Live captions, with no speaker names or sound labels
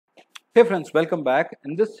Hey friends, welcome back.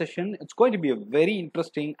 In this session, it's going to be a very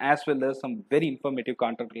interesting as well as some very informative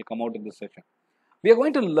content will come out in this session. We are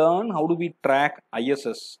going to learn how do we track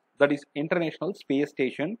ISS, that is International Space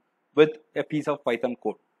Station, with a piece of Python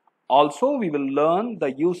code. Also, we will learn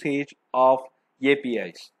the usage of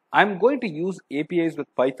APIs. I'm going to use APIs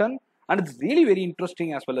with Python, and it's really very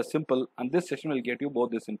interesting as well as simple, and this session will get you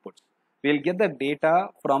both these inputs. We'll get the data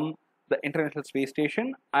from the International Space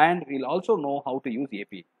Station, and we'll also know how to use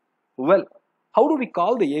API. Well, how do we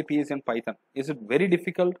call the APIs in Python? Is it very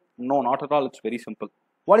difficult? No, not at all. It's very simple.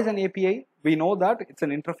 What is an API? We know that it's an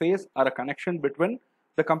interface or a connection between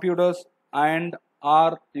the computers and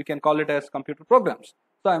or you can call it as computer programs.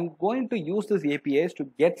 So I'm going to use this APIs to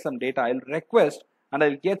get some data. I'll request and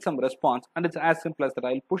I'll get some response, and it's as simple as that.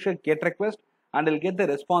 I'll push a get request and I'll get the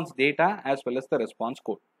response data as well as the response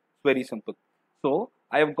code. It's very simple. So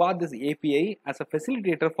I have got this API as a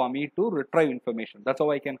facilitator for me to retrieve information. That's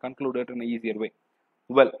how I can conclude it in an easier way.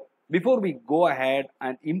 Well, before we go ahead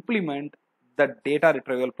and implement the data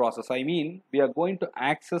retrieval process, I mean, we are going to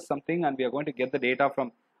access something and we are going to get the data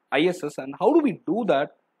from ISS. And how do we do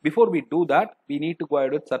that? Before we do that, we need to go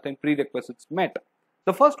ahead with certain prerequisites met.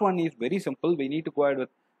 The first one is very simple. We need to go ahead with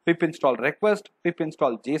pip install request, pip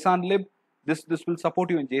install JSON lib. This will support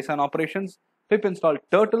you in JSON operations. Pip install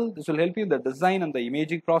turtle. This will help you in the design and the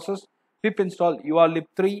imaging process. Pip install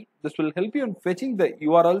urlib3. This will help you in fetching the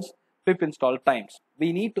URLs. Pip install times.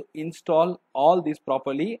 We need to install all these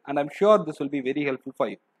properly, and I'm sure this will be very helpful for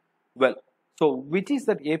you. Well, so which is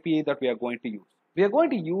that API that we are going to use? We are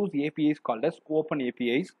going to use APIs called as open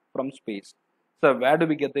APIs from space. So where do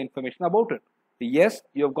we get the information about it? Yes,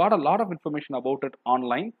 you've got a lot of information about it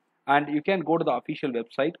online, and you can go to the official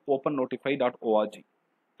website opennotify.org.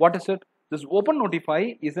 What is it? This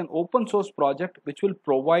OpenNotify is an open source project which will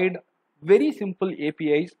provide very simple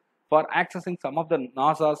APIs for accessing some of the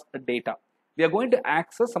NASA's data. We are going to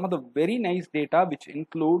access some of the very nice data which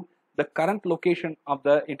include the current location of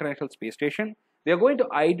the International Space Station. We are going to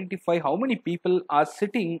identify how many people are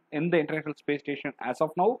sitting in the International Space Station as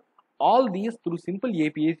of now. All these through simple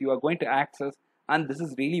APIs you are going to access, and this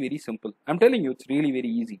is really very simple. I'm telling you, it's really very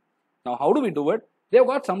easy. Now, how do we do it? They've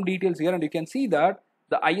got some details here, and you can see that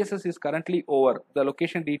the ISS is currently over. The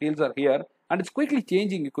location details are here, and it's quickly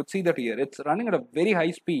changing. You could see that here. It's running at a very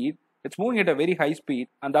high speed. It's moving at a very high speed,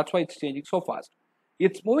 and that's why it's changing so fast.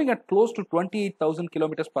 It's moving at close to 28,000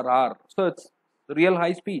 kilometers per hour. So it's real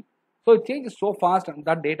high speed. So it changes so fast, and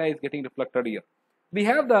that data is getting reflected here. We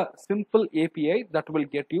have the simple API that will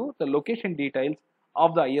get you the location details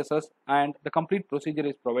of the ISS, and the complete procedure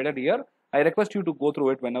is provided here. I request you to go through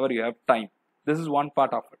it whenever you have time. This is one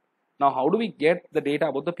part of it. Now, how do we get the data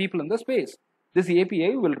about the people in the space? This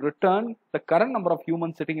API will return the current number of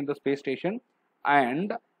humans sitting in the space station,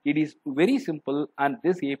 and it is very simple, and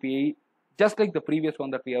this API, just like the previous one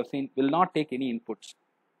that we have seen, will not take any inputs.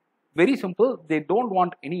 Very simple. They don't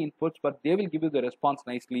want any inputs, but they will give you the response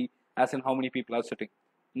nicely as in how many people are sitting.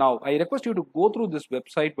 Now, I request you to go through this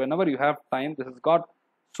website whenever you have time. This has got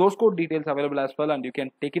source code details available as well, and you can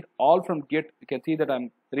take it all from Git. You can see that I'm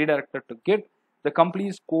redirected to Git. The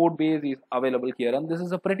complete code base is available here, and this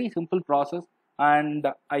is a pretty simple process, and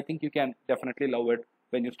I think you can definitely love it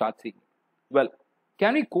when you start seeing it. Well,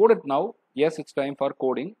 can we code it now? Yes, it's time for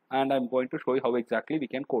coding, and I'm going to show you how exactly we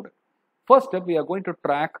can code it. First step, we are going to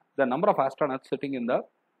track the number of astronauts sitting in the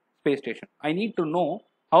space station. I need to know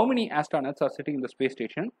how many astronauts are sitting in the space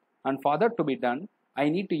station, and for that to be done, I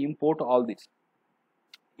need to import all these.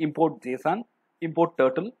 Import JSON, import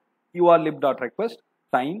turtle, urlib.request,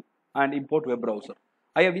 time, and import web browser.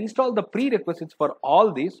 I have installed the prerequisites for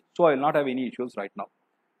all these, so I will not have any issues right now.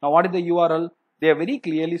 Now, what is the URL? They have very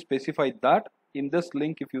clearly specified that in this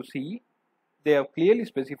link. If you see, they have clearly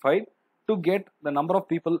specified to get the number of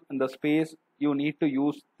people in the space, you need to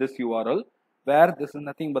use this URL, where this is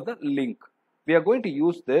nothing but the link. We are going to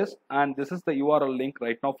use this, and this is the URL link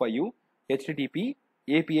right now for you: http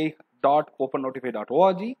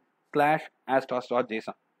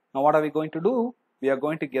api.opennotify.org/astos.json. Now, what are we going to do? We are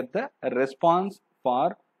going to get the response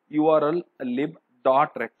for URL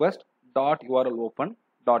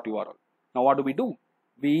lib.request.urlopen.url. Now, what do?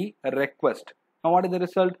 We request. Now, what is the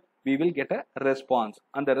result? We will get a response,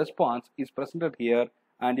 and the response is presented here,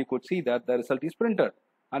 and you could see that the result is printed,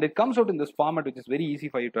 and it comes out in this format, which is very easy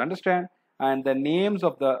for you to understand, and the names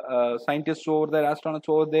of the scientists over there, astronauts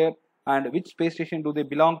over there, and which space station do they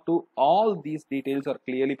belong to. All these details are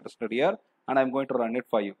clearly presented here, and I'm going to run it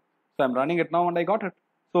for you. So I'm running it now, and I got it.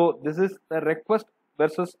 So this is the request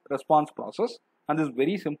versus response process, and this is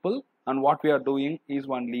very simple, and what we are doing is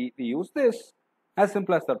only we use this. As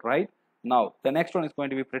simple as that, right? Now, the next one is going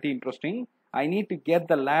to be pretty interesting. I need to get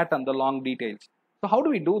the lat and the long details. So how do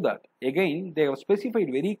we do that? Again, they have specified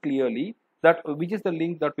very clearly that which is the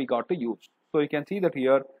link that we got to use. So you can see that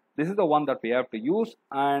here, this is the one that we have to use,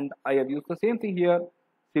 and I have used the same thing here.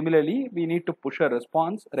 Similarly, we need to push a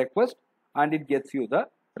response request and it gets you the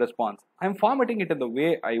response. I'm formatting it in the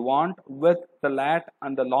way I want with the lat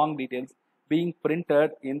and the long details being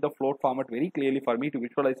printed in the float format very clearly for me to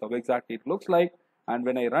visualize how exactly it looks like. And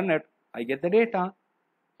when I run it, I get the data.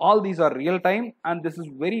 All these are real time, and this is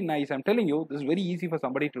very nice. I'm telling you, this is very easy for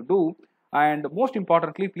somebody to do. And most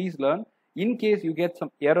importantly, please learn, in case you get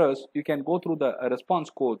some errors, you can go through the response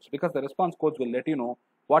codes, because the response codes will let you know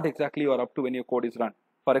what exactly you are up to when your code is run.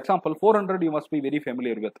 For example, 400 you must be very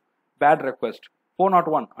familiar with. Bad request.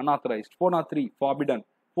 401 unauthorized. 403 forbidden.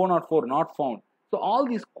 404 not found. So all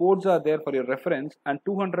these codes are there for your reference, and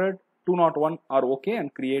 200, 201 are okay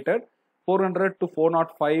and created. 400 to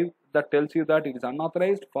 405, that tells you that it is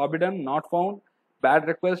unauthorized, forbidden, not found, bad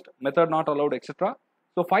request, method not allowed, etc.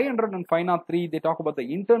 So 500 and 503, they talk about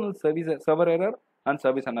the internal service server error and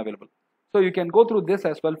service unavailable. So you can go through this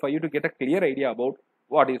as well for you to get a clear idea about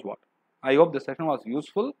what is what. I hope this session was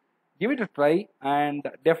useful. Give it a try and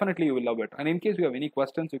definitely you will love it. And in case you have any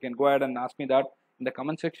questions, you can go ahead and ask me that in the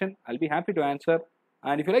comment section. I'll be happy to answer.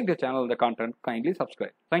 And if you like the channel, the content, kindly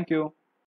subscribe. Thank you.